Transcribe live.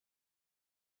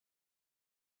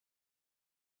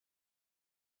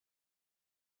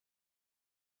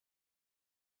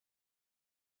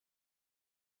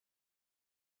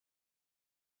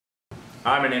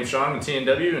Hi, my name's Sean with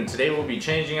TNW, and today we'll be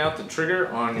changing out the trigger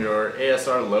on your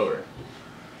ASR lower.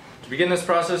 To begin this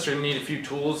process, you're going to need a few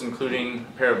tools, including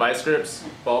a pair of vice grips,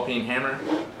 ball peen hammer,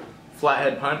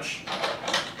 flathead punch,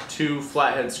 2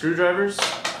 flathead screwdrivers,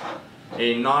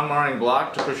 a non-marring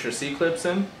block to push your C-clips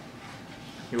in.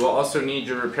 You will also need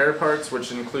your repair parts,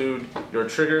 which include your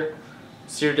trigger,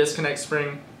 sear disconnect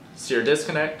spring, sear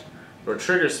disconnect, your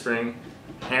trigger spring,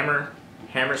 hammer,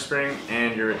 hammer spring,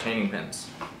 and your retaining pins.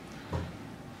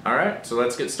 Alright, so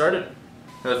let's get started.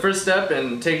 Now, the first step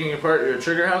in taking apart your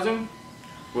trigger housing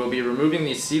will be removing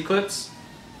these C-clips.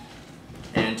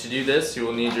 And to do this, you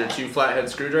will need your 2 flathead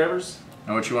screwdrivers.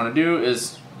 And what you want to do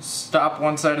is stop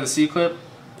one side of the C-clip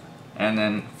and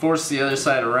then force the other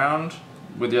side around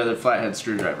with the other flathead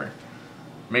screwdriver.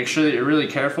 Make sure that you're really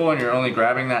careful and you're only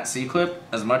grabbing that C-clip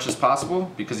as much as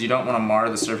possible because you don't want to mar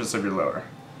the surface of your lower.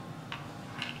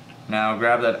 Now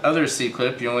grab that other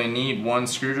C-clip. You only need 1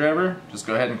 screwdriver. Just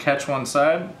go ahead and catch one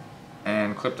side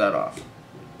and clip that off.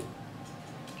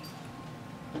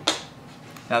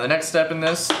 Now the next step in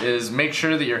this is make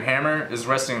sure that your hammer is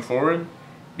resting forward,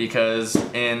 because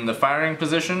in the firing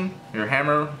position your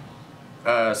hammer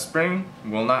spring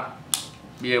will not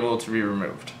be able to be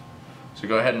removed. So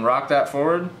go ahead and rock that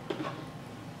forward,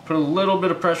 put a little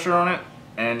bit of pressure on it,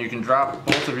 and you can drop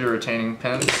both of your retaining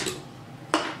pins,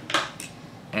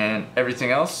 and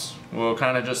everything else will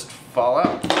kind of just fall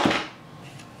out.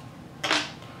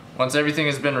 Once everything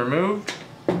has been removed,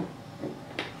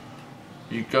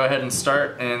 you go ahead and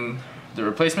start in the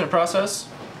replacement process.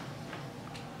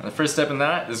 And the first step in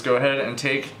that is go ahead and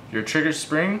take your trigger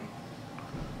spring,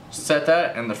 set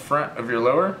that in the front of your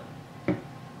lower,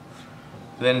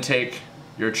 then take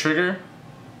your trigger,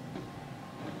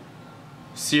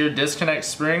 sear disconnect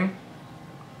spring,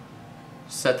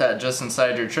 set that just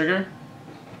inside your trigger,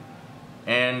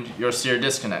 and your sear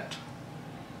disconnect.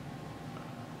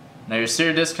 Now your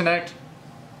sear disconnect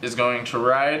is going to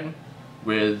ride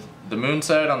with the moon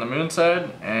side on the moon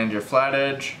side and your flat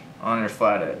edge on your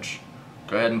flat edge.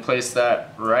 Go ahead and place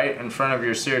that right in front of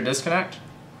your sear disconnect,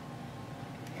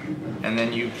 and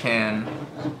then you can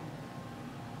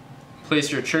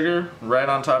place your trigger right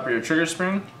on top of your trigger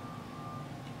spring.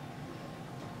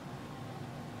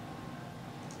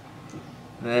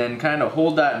 Then kind of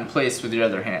hold that in place with your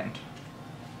other hand.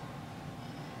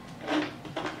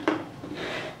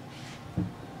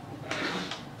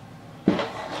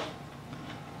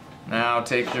 Now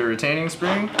take your retaining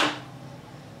spring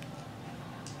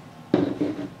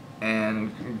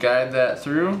and guide that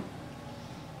through.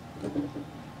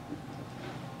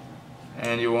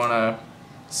 And you want to,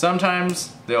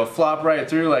 sometimes they'll flop right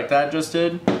through like that just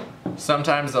did.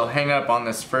 Sometimes they'll hang up on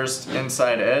this first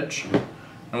inside edge.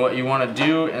 And what you want to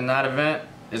do in that event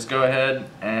is go ahead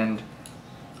and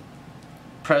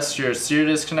press your sear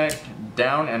disconnect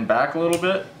down and back a little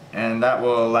bit, and that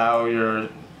will allow your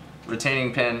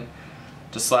retaining pin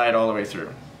to slide all the way through.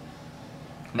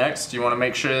 Next, you want to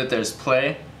make sure that there's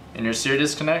play in your sear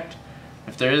disconnect.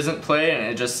 If there isn't play and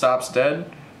it just stops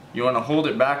dead, you want to hold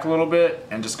it back a little bit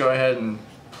and just go ahead and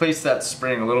place that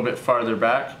spring a little bit farther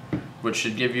back, which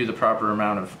should give you the proper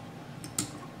amount of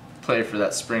play for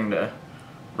that spring to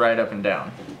ride up and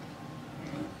down.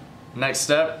 Next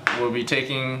step, we'll be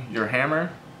taking your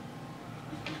hammer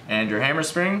and your hammer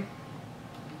spring.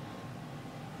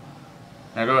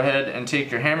 Now go ahead and take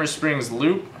your hammer spring's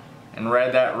loop and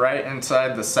ride that right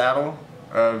inside the saddle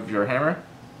of your hammer.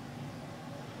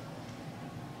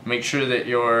 Make sure that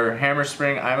your hammer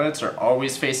spring eyelets are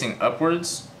always facing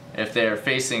upwards. If they are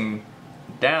facing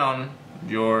down,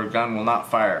 your gun will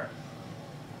not fire.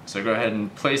 So go ahead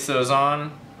and place those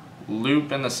on,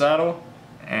 loop in the saddle,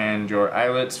 and your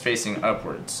eyelets facing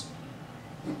upwards.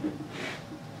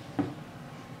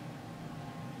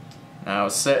 Now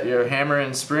set your hammer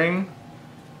and spring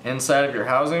inside of your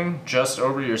housing just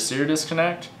over your sear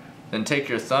disconnect. Then take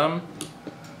your thumb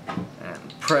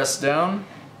and press down.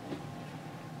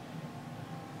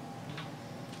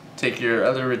 Take your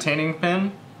other retaining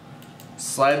pin,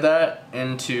 slide that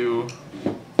into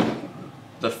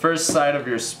the first side of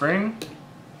your spring.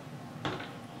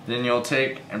 Then you'll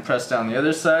take and press down the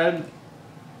other side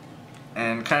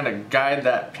and kind of guide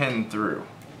that pin through.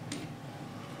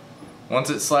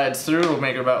 Once it slides through, it'll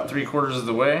make it about 3/4 of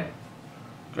the way.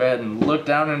 Go ahead and look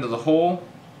down into the hole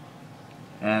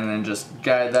and then just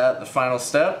guide that the final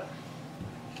step.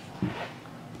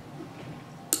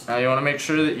 Now you want to make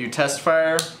sure that you test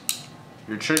fire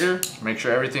your trigger, make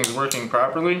sure everything's working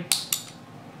properly,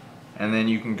 and then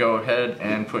you can go ahead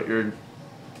and put your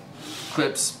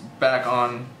clips back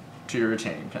on to your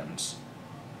retaining pins.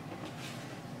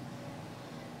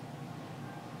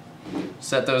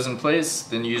 Set those in place,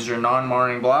 then use your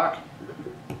non-marring block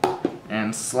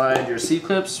and slide your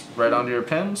C-clips right onto your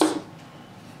pins,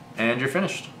 and you're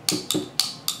finished.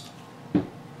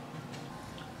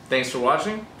 Thanks for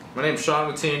watching. My name's Sean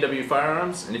with TNW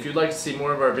Firearms, and if you'd like to see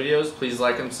more of our videos, please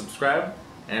like and subscribe,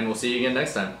 and we'll see you again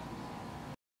next time.